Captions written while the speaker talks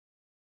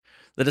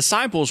The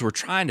disciples were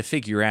trying to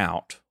figure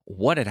out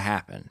what had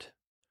happened.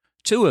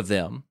 Two of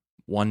them,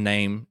 one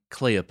named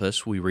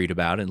Cleopas, we read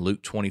about in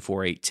Luke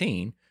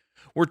 24:18,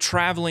 were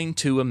traveling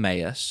to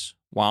Emmaus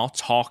while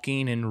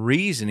talking and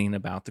reasoning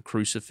about the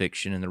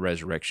crucifixion and the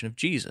resurrection of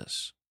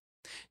Jesus.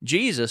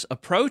 Jesus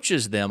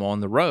approaches them on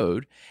the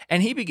road,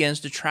 and he begins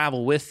to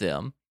travel with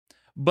them,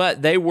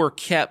 but they were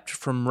kept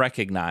from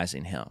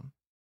recognizing him.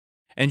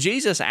 And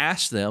Jesus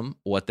asked them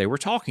what they were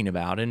talking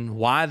about and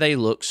why they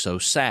looked so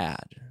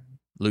sad.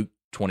 Luke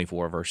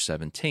 24, verse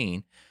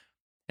 17.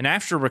 And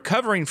after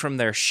recovering from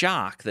their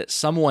shock that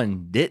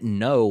someone didn't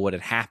know what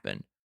had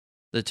happened,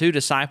 the two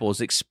disciples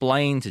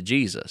explained to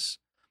Jesus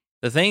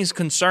the things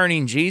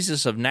concerning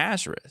Jesus of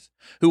Nazareth,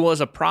 who was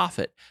a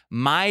prophet,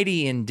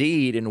 mighty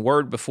indeed in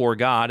word before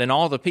God and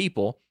all the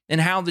people,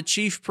 and how the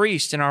chief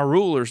priests and our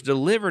rulers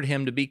delivered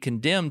him to be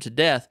condemned to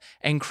death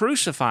and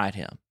crucified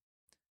him.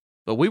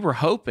 But we were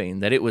hoping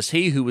that it was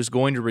he who was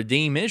going to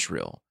redeem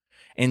Israel.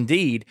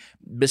 Indeed,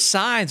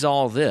 besides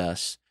all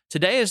this,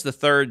 today is the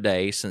third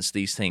day since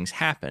these things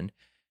happened.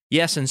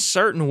 Yes, and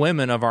certain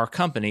women of our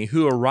company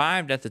who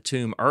arrived at the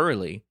tomb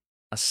early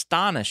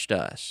astonished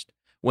us.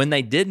 When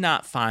they did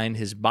not find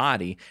his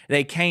body,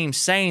 they came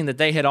saying that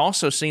they had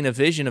also seen a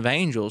vision of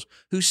angels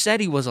who said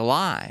he was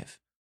alive.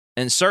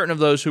 And certain of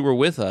those who were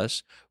with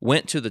us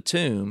went to the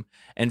tomb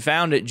and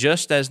found it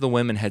just as the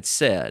women had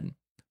said,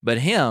 but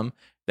him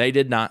they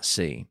did not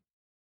see.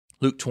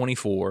 Luke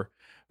 24,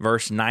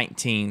 verse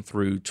 19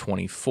 through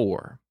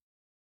 24.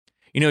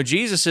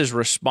 Jesus'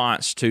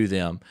 response to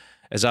them,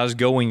 as I was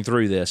going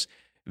through this,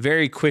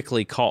 very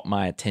quickly caught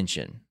my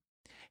attention.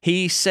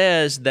 He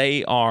says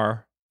they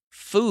are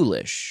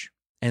foolish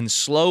and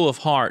slow of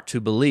heart to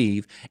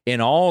believe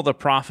in all the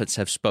prophets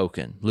have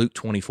spoken. Luke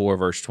 24,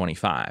 verse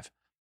 25.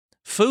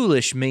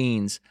 Foolish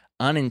means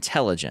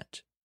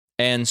unintelligent,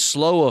 and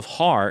slow of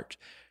heart,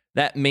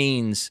 that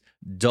means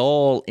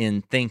dull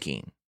in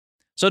thinking.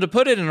 So to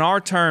put it in our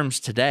terms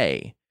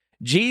today,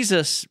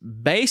 Jesus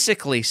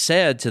basically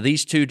said to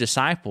these two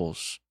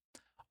disciples,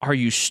 "Are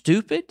you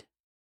stupid?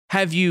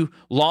 Have you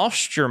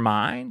lost your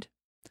mind?"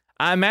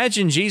 I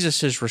imagine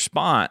Jesus'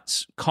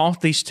 response caught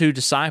these two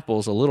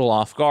disciples a little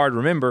off guard.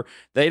 Remember,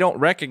 they don't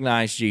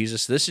recognize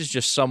Jesus. This is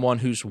just someone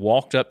who's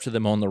walked up to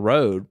them on the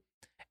road.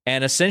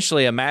 And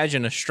essentially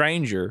imagine a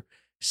stranger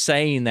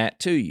saying that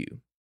to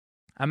you.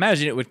 I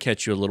imagine it would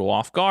catch you a little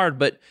off guard,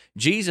 but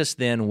Jesus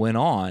then went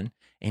on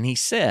and he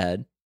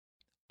said,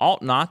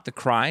 "Ought not the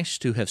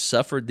Christ to have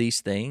suffered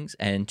these things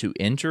and to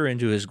enter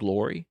into his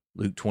glory?"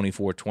 Luke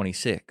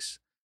 24:26.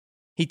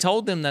 He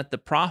told them that the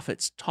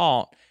prophets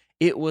taught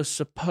it was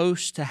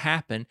supposed to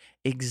happen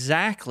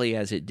exactly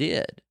as it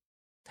did.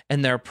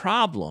 And their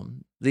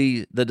problem,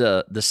 the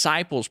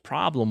disciples'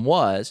 problem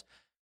was,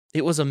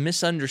 it was a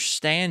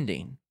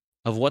misunderstanding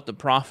of what the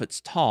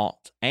prophets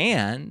taught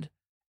and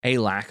a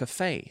lack of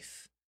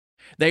faith.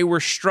 They were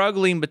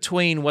struggling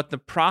between what the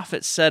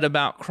prophets said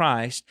about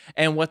Christ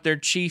and what their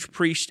chief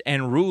priests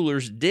and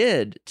rulers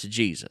did to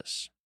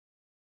Jesus.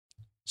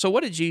 So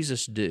what did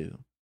Jesus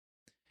do?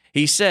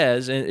 He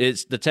says,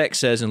 the text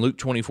says in Luke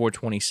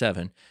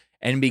 24:27,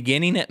 "And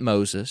beginning at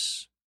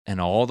Moses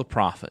and all the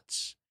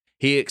prophets,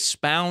 he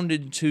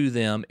expounded to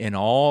them in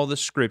all the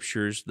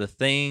scriptures the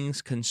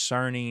things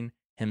concerning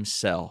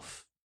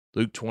himself."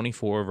 Luke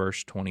 24,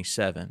 verse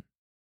 27.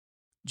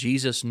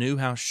 Jesus knew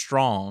how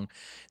strong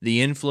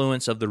the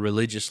influence of the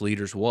religious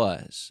leaders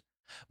was,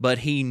 but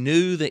he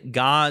knew that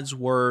God's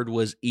word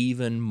was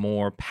even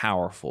more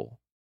powerful.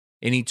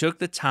 And he took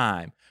the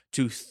time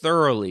to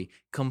thoroughly,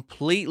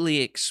 completely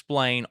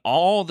explain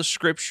all the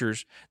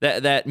scriptures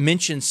that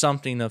mention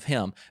something of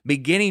him,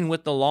 beginning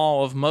with the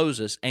law of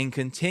Moses and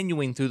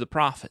continuing through the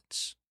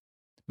prophets.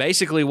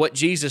 Basically, what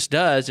Jesus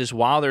does is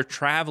while they're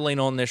traveling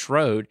on this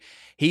road,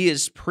 he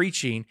is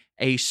preaching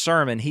a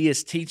sermon. He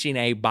is teaching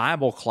a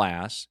Bible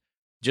class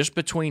just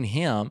between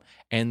him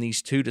and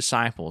these two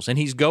disciples. And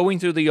he's going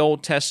through the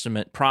Old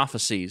Testament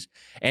prophecies,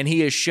 and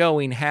he is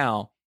showing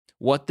how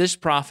what this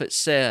prophet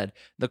said,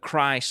 the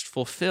Christ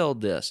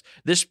fulfilled this.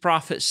 This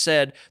prophet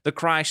said the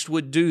Christ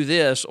would do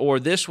this, or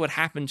this would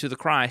happen to the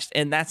Christ,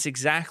 and that's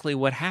exactly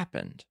what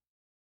happened.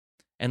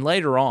 And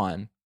later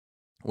on,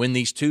 when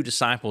these two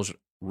disciples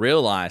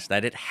realized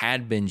that it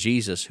had been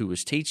Jesus who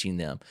was teaching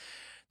them,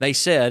 they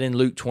said in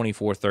Luke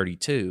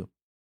 24:32,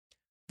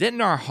 "Didn't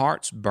our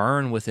hearts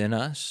burn within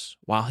us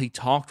while he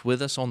talked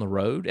with us on the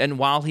road and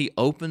while he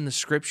opened the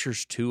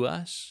scriptures to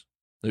us?"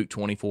 Luke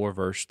 24,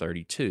 verse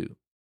 32.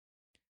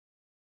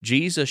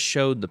 Jesus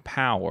showed the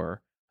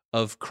power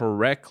of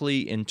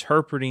correctly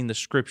interpreting the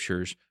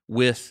scriptures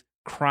with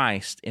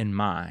Christ in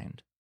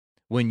mind.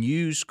 When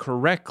used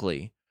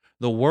correctly,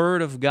 the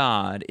word of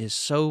God is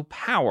so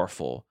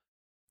powerful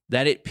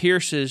that it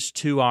pierces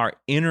to our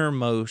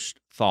innermost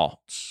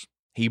thoughts.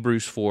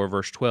 Hebrews 4,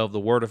 verse 12, the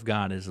word of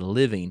God is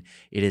living,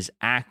 it is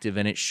active,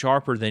 and it's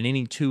sharper than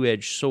any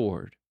two-edged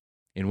sword.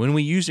 And when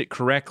we use it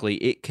correctly,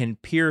 it can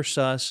pierce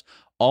us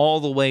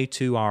all the way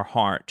to our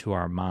heart, to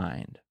our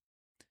mind.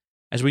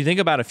 As we think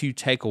about a few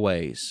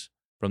takeaways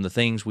from the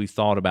things we've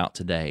thought about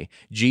today.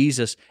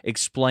 Jesus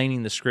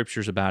explaining the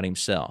scriptures about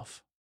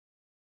himself.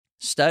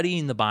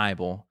 Studying the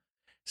Bible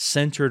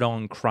centered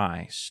on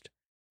Christ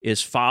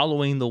is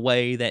following the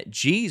way that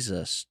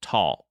Jesus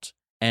taught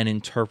and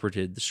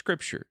interpreted the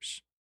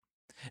scriptures.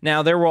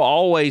 Now, there will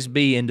always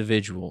be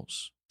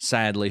individuals,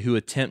 sadly, who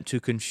attempt to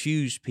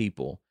confuse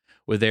people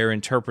with their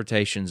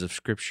interpretations of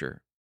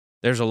scripture.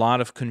 There's a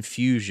lot of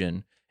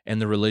confusion in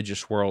the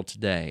religious world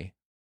today.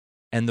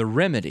 And the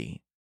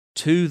remedy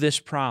to this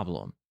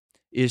problem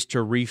is to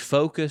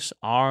refocus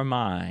our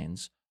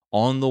minds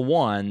on the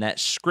one that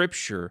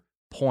scripture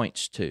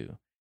points to,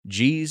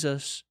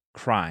 Jesus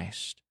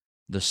Christ,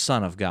 the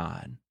Son of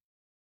God.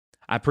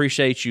 I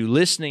appreciate you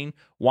listening,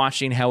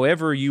 watching,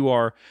 however you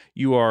are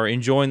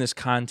enjoying this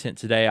content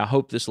today. I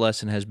hope this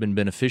lesson has been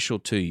beneficial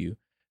to you.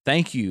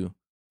 Thank you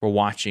for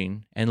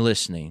watching and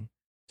listening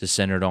to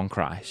Centered on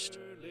Christ.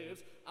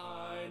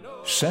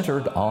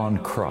 Centered on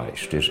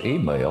Christ is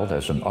emailed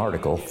as an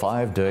article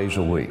 5 days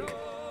a week.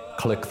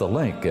 Click the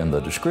link in the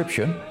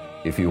description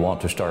if you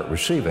want to start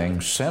receiving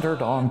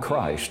Centered on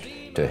Christ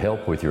to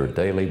help with your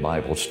daily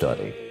Bible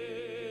study.